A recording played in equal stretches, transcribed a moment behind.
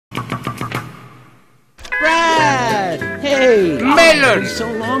Ethan! It's been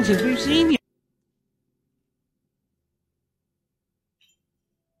so long since we've seen you.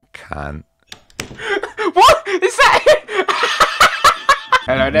 Can't. What? Is that it?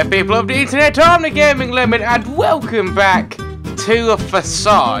 Hello there, people of the internet. I'm TheGamingLemon, and welcome back to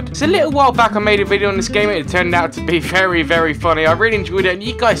Facade. It's a little while back I made a video on this game, and it turned out to be very, very funny. I really enjoyed it, and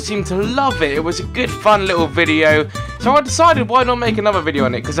you guys seemed to love it. It was a good, fun little video. So I decided why not make another video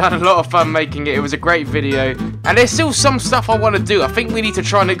on it, because I had a lot of fun making it. It was a great video. And there's still some stuff I want to do. I think we need to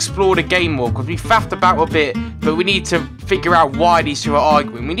try and explore the game more, because we faffed about a bit, but we need to figure out why these two are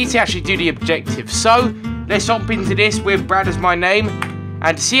arguing. We need to actually do the objective. So, let's hop into this with Brad as my name,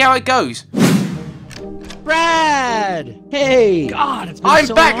 and see how it goes. Brad! Hey! God, it's been I'm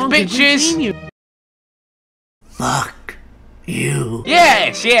so back, long since we've bitches! seen you. Fuck you.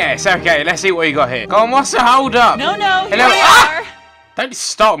 Yes, yes, okay, let's see what you got here. Go on, what's the hold up? No, Hello? here we are. Don't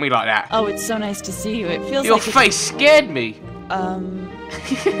start me like that. Oh, it's so nice to see you. It feels Your like face scared me.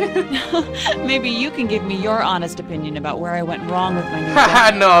 maybe you can give me your honest opinion about where I went wrong with my new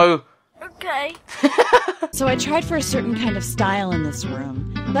Haha, job. no. Okay. So I tried for a certain kind of style in this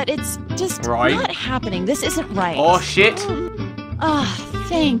room, but it's just not happening. This isn't right. Oh, shit.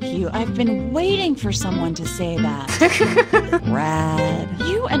 Thank you. I've been waiting for someone to say that. Brad,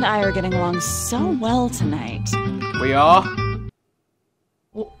 you and I are getting along so well tonight. We are?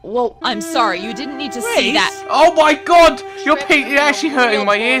 Well, I'm sorry. You didn't need to see that. Oh my god! You're actually hurting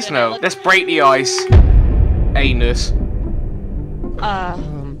my ears now. Let's break the ice. Anus.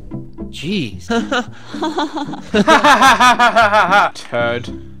 Jeez. Turd.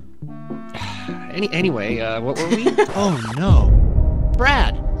 Anyway, what were we? Oh no.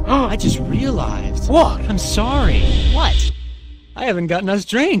 Brad, I just realized. What? I'm sorry. What? I haven't gotten us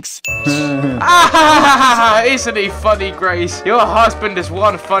drinks. Isn't he funny, Grace? Your husband is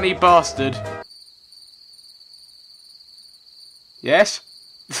one funny bastard. Yes?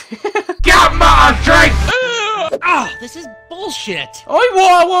 Get my drink! This is bullshit.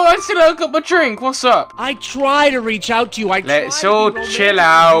 I still haven't got my drink. What's up? I try to reach out to you. Let's all chill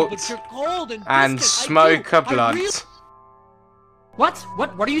out but you're cold and distant. smoke a blunt. What?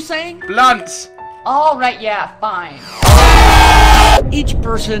 What are you saying? Blunts! All right, yeah, fine. Each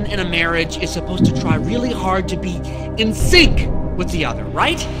person in a marriage is supposed to try really hard to be in sync with the other,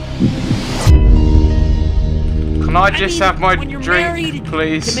 right? Can I just have my drink,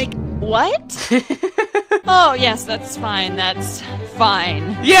 please? What? Oh, yes, that's fine. That's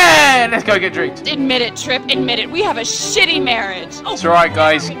fine. Yeah! Let's go get drinks. Admit it, Trip. Admit it. We have a shitty marriage. It's alright,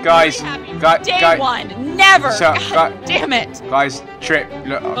 guys. Day one. Never. So, God damn it. Guys, Trip.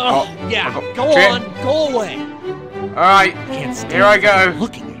 Look, Go Trip. on. Go away. Alright. Here I go.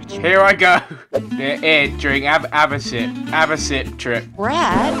 Looking at you. Here I go. Here, drink. Have a sip. Have a sip, Trip.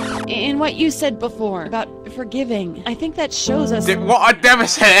 Brad, in what you said before about forgiving, I think that shows us. What? I never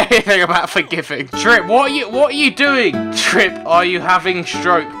said anything about forgiving. Trip, what are you doing? Trip, are you having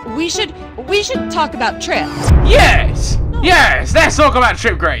stroke? We should talk about Trip. Yes. Yes. Let's talk about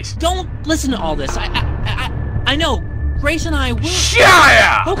Trip, Grace. Don't listen to all this. I know. Grace and I will. Shut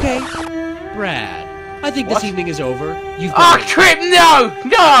up. Okay. Brad, I think this evening is over. You've Oh, got Trip, no.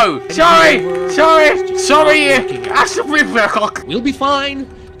 Sorry. That's the river. We'll be fine.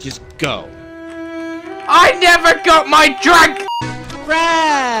 Just go. I never got my drink.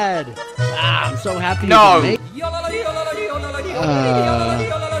 Brad! I'm so happy No. you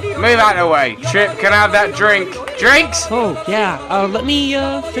Move out of the way. Trip, can I have that drink? Drinks? Oh, yeah. Let me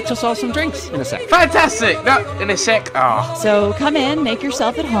fix us all some drinks in a sec. Fantastic. No, in a sec. Oh. So come in, make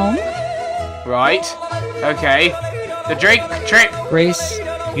yourself at home. Right. Okay. The drink, Trip. Grace,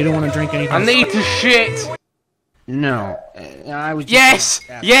 you don't want to drink anything? I need to shit. No. I was Yes!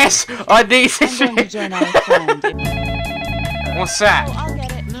 Yes! I need to I'm going to shit. join our friend. What's that? Oh, I'll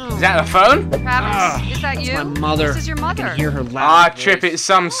get it. No. Is that the phone? Travis, is that you? My mother. This is your mother. I can hear her loud. Trip, it's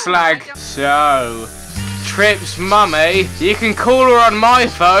some slag. So, Trip's mummy, you can call her on my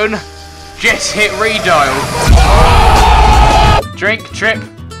phone. Just hit redial. Drink, Trip.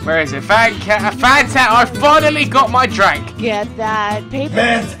 Where is it? Fantastic! I finally got my drink. Get that paper.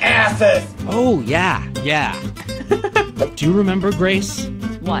 Men's asses. Oh, yeah. Do you remember, Grace?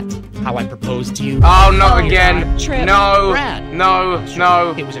 What? How I proposed to you? Oh, not again. Trip. No. Brad. No.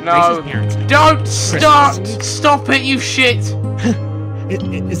 It was at Grace's parents' house. Don't stop. Stop it, you shit.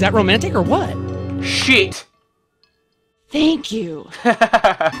 Is that romantic or what? Shit. Thank you.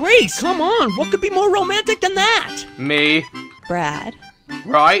 Grace, come on. What could be more romantic than that? Me. Brad.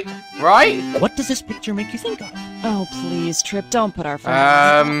 Right? What does this picture make you think of? Oh, please, Trip, don't put our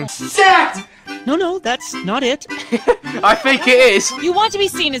phone. Set No, that's not it. I think it is. You want to be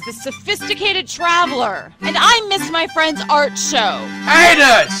seen as the sophisticated traveler. And I miss my friend's art show.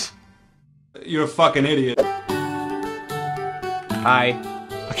 Anus! You're a fucking idiot. Hi.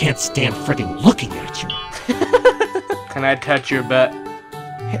 I can't stand freaking looking at you. Can I touch your butt?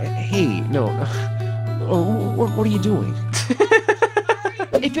 Hey, no. What are you doing?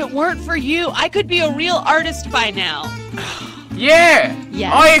 If it weren't for you, I could be a real artist by now. Yeah!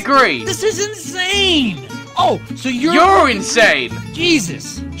 Yes. I agree! This is insane! Oh, so You're insane!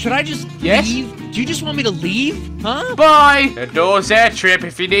 Jesus. Should I just Yes? leave? Do you just want me to leave? Huh? Bye! The door's there, Trip,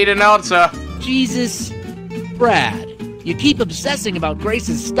 if you need an answer. Jesus. Brad, you keep obsessing about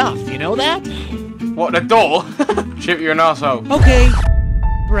Grace's stuff, you know that? What, the door? Trip, you're an asshole. Okay.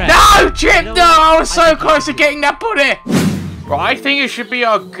 Brad. No, Chip, You know no! what? I was so I- close to getting that bunny! Right, I think it should be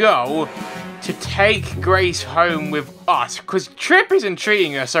our goal to take Grace home with us, because Trip isn't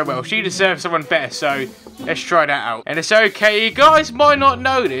treating her so well. She deserves someone better, so let's try that out. And it's okay, you guys might not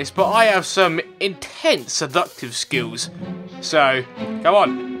know this, but I have some intense seductive skills. So, come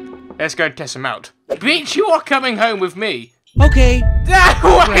on, let's go test them out. Bitch, you are coming home with me. Okay.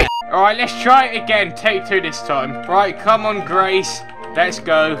 Alright, let's try it again. Take two this time. Right, come on, Grace. Let's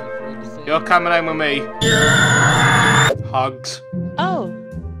go. You're coming home with me. Hugs. Oh.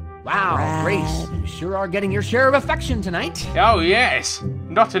 Wow, Brad. Grace, you sure are getting your share of affection tonight. Oh, yes.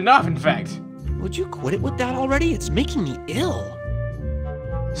 Not enough, in fact. Would you quit it with that already? It's making me ill.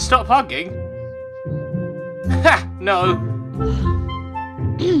 Stop hugging. Ha! No.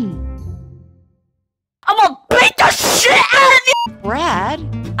 I'm gonna beat the shit out of you! Brad,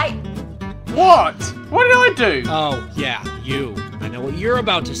 What? What did I do? Oh, yeah, you. I know what you're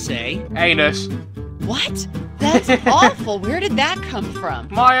about to say. Anus. what? That's awful. Where did that come from?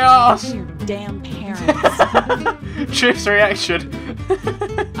 My ass. Your damn parents. Trip's reaction.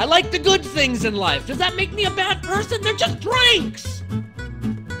 I like the good things in life. Does that make me a bad person? They're just drinks!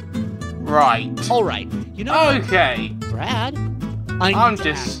 Right. All right, you know, Okay. Brad, I I'm need to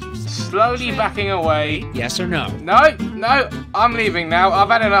just ask you something. slowly backing away. Yes or no? No, I'm leaving now. I've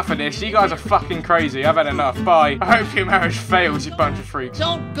had enough of this. You guys are fucking crazy. I've had enough. Bye. I hope your marriage fails, you bunch of freaks.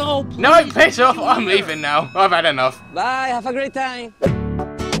 Don't go, please. No, piss off. I'm leaving now. I've had enough. Bye, have a great time.